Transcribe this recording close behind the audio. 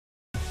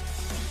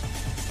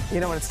You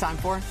know what it's time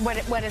for? What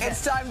is it?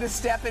 It's time to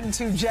step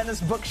into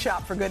Jenna's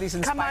bookshop for goodies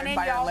inspired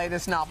by our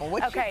latest novel.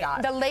 What you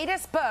got? The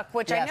latest book,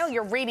 which I know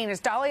you're reading, is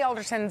Dolly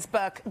Alderson's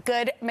book,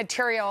 Good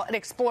Material. It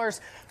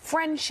explores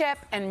friendship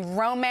and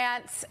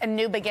romance and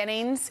new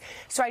beginnings.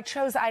 So I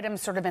chose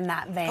items sort of in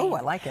that vein. Oh,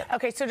 I like it.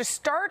 Okay, so to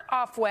start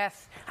off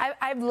with,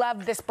 I've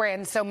loved this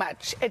brand so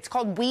much. It's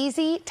called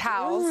Wheezy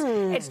Towels.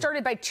 It's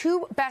started by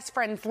two best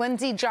friends,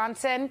 Lindsay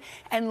Johnson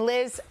and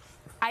Liz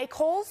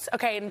Eichholz.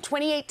 Okay, in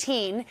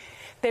 2018,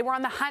 they were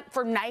on the hunt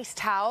for nice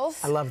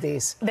towels. I love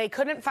these. They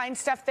couldn't find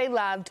stuff they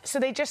loved, so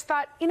they just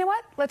thought, you know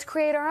what? Let's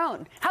create our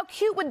own. How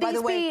cute would these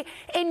be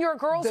in your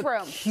girls'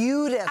 room?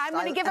 Cutest. I'm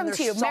going to give them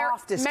to you.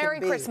 Merry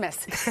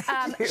Christmas.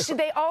 Should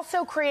they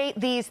also create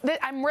these?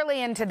 I'm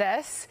really into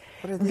this.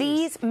 What are these?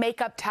 These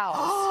makeup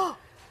towels.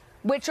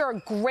 Which are a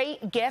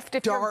great gift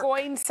if you're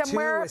going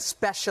somewhere. Too,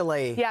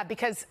 especially. Yeah,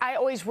 because I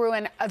always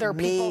ruin other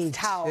people's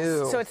towels.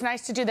 Too. So it's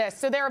nice to do this.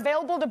 So they're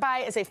available to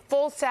buy as a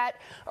full set,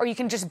 or you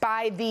can just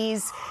buy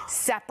these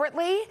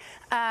separately.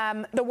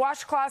 The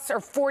washcloths are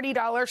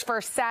 $40 for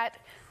a set.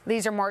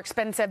 These are more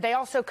expensive. They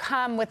also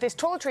come with these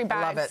toiletry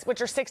bags,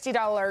 which are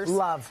 $60.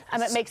 Love.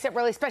 It makes it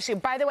really special.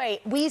 By the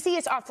way, Wheezy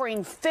is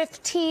offering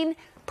 15%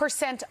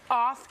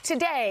 off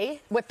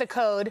today with the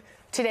code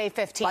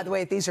Today15. By the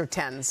way, these are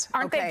 10s.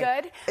 Aren't they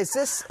good? Is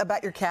this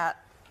about your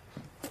cat?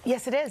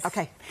 Yes, it is.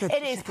 Okay, good.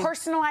 It is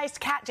personalized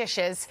cat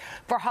dishes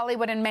for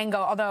Hollywood and Mango,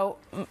 although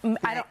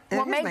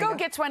Mango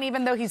gets one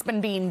even though he's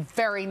been being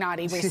very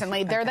naughty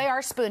recently. There they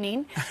are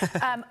spooning.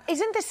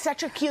 Isn't this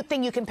such a cute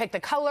thing? You can pick the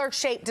color,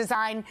 shape,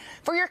 design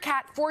for your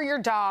cat, for your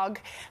dog,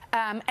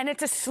 and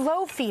it's a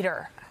slow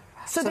feeder.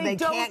 So they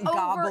don't can't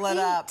gobble it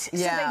up.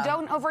 Yeah. So they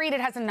don't overeat. It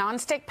has a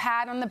nonstick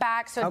pad on the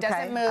back, so it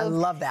doesn't move. I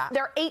love that.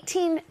 They're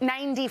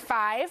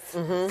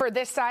 $18.95 for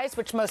this size,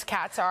 which most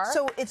cats are.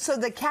 So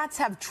the cats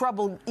have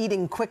trouble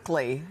eating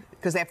quickly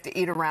because they have to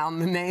eat around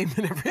the name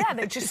and everything. Yeah,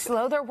 they just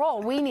slow their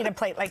roll. We need a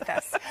plate like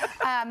this.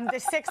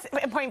 The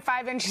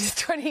 6.5 inch is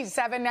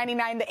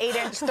 $27.99. The 8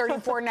 inch,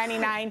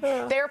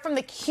 $34.99. They're from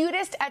the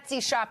cutest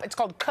Etsy shop. It's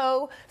called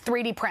Co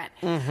 3D Print.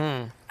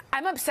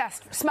 I'm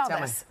obsessed. Smell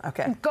this.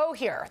 Okay. Go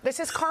here. This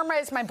is Karma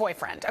is my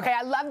boyfriend. Okay,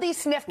 I love these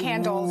sniff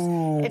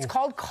candles. It's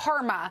called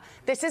Karma.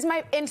 This is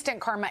my instant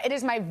Karma. It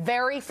is my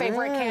very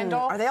favorite candle.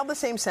 Are they all the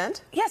same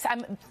scent? Yes,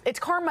 it's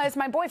Karma is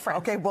my boyfriend.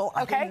 Okay, well,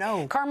 I didn't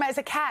know. Karma is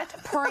a cat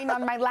purring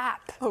on my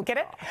lap. Get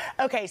it?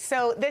 Okay,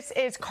 so this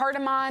is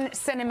cardamom,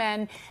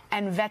 cinnamon,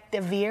 and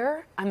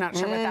vetiver. I'm not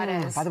sure what that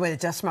is. By the way, it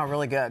does smell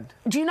really good.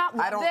 Do you not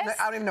love this?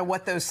 I don't even know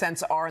what those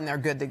scents are, and they're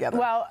good together.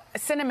 Well,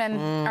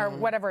 cinnamon, or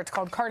whatever it's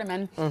called,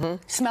 cardamom,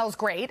 smells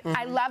great.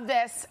 I love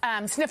this.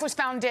 Sniff was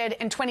founded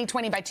in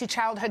 2020 by two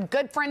childhood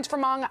good friends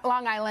from Long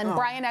Island,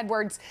 Brian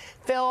Edwards,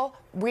 Phil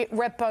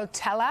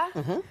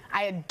Ripotella.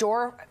 I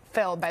adore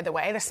Phil, by the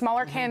way. The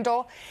smaller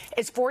candle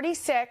is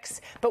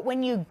 $46, but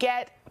when you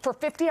get, for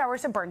 50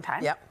 hours of burn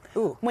time,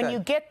 when you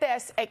get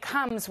this, it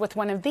comes with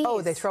one of these.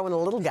 Oh, they throw in a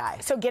little guy.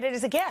 So get it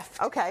as a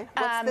gift. Okay.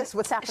 What's this?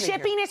 What's happening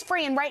Shipping here? is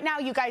free, and right now,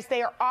 you guys,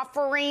 they are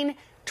offering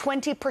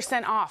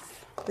 20%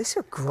 off. These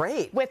are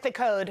great. With the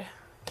code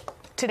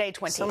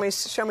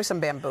Today20. Show me some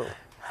bamboo.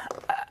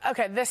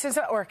 Okay, this is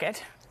an orchid.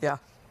 Yeah.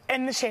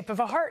 In the shape of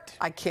a heart.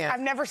 I can't.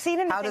 I've never seen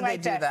anything like this. How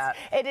did they do that?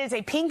 It is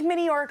a pink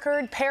mini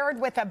orchid paired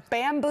with a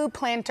bamboo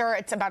planter.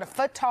 It's about a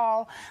foot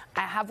tall. I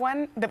have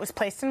one that was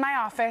placed in my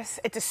office.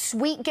 It's a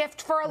sweet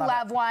gift for a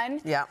loved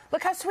one. Yeah.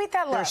 Look how sweet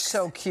that looks. They're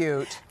so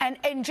cute.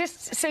 And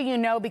just so you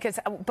know, because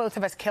both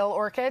of us kill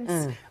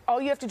orchids,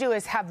 all you have to do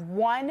is have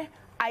one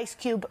ice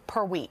cube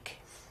per week.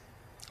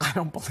 I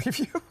don't believe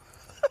you.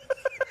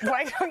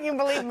 Why don't you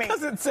believe me?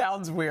 Because it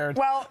sounds weird.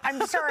 Well,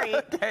 I'm sorry.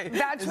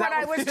 That's what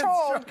I was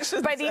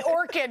told by the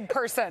orchid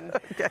person.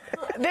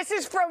 This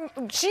is from,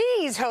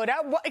 geez,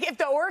 Hoda. If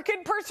the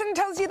orchid person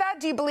tells you that,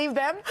 do you believe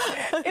them?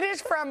 It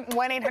is from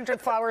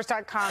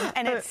 1-800-Flowers.com,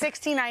 and it's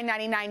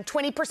 $69.99,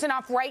 20%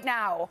 off right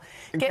now.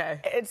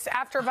 It's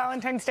after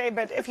Valentine's Day,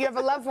 but if you have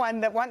a loved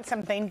one that wants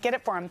something, get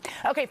it for them.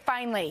 Okay,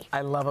 finally.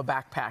 I love a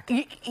backpack.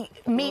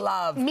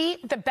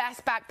 Meet the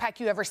best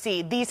backpack you ever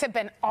see. These have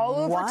been all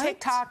over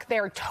TikTok.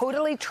 They're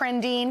totally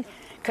trending,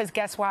 because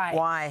guess why?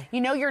 Why?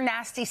 You know your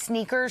nasty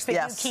sneakers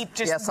that you keep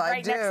just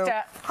right next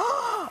to...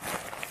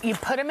 You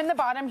put them in the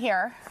bottom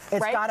here.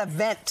 It's got a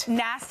vent.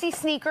 Nasty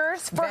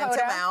sneakers for Vent Hoda.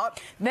 them out.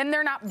 Then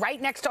they're not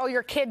right next to all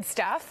your kids'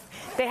 stuff.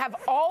 They have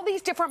all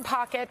these different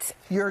pockets.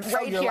 Your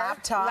here.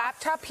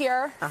 Laptop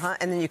here.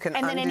 And then you can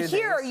And then in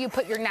here, you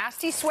put your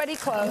nasty, sweaty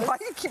clothes. Why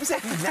do you keep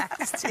saying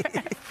nasty?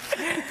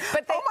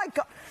 Oh, my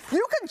God.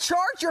 You can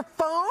charge your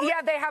phone?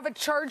 Yeah, they have a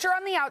charger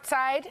on the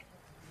outside.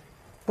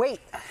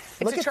 Wait,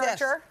 look it's a at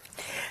charger.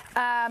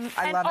 And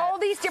all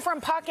these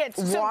different pockets.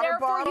 So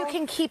therefore you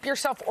can keep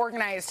yourself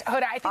organized.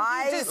 Hoda, I think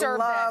you deserve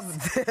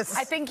this.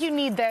 I think you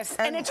need this.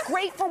 And it's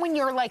great for when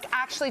you're like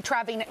actually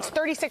traveling. It's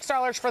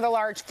 $36 for the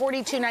large,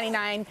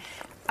 $42.99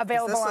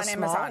 Available on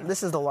small? Amazon.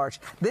 This is the large.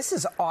 This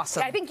is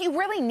awesome. I think you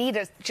really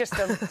need just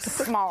a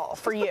small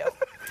for you.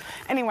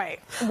 Anyway,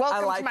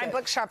 welcome to my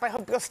bookshop. I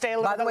hope you'll stay a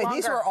little bit longer. By the way,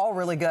 these were all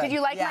really good. Did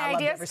you like my I loved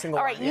ideas? every single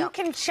all right, one. you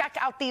can check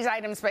out these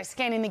items by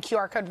scanning the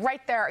QR code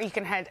right there, or you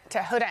can head to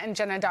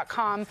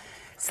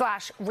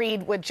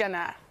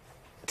hudaandjenna.com/readwithjenna.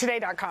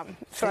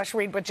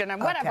 Today.com/readwithjenna.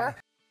 Whatever. Okay.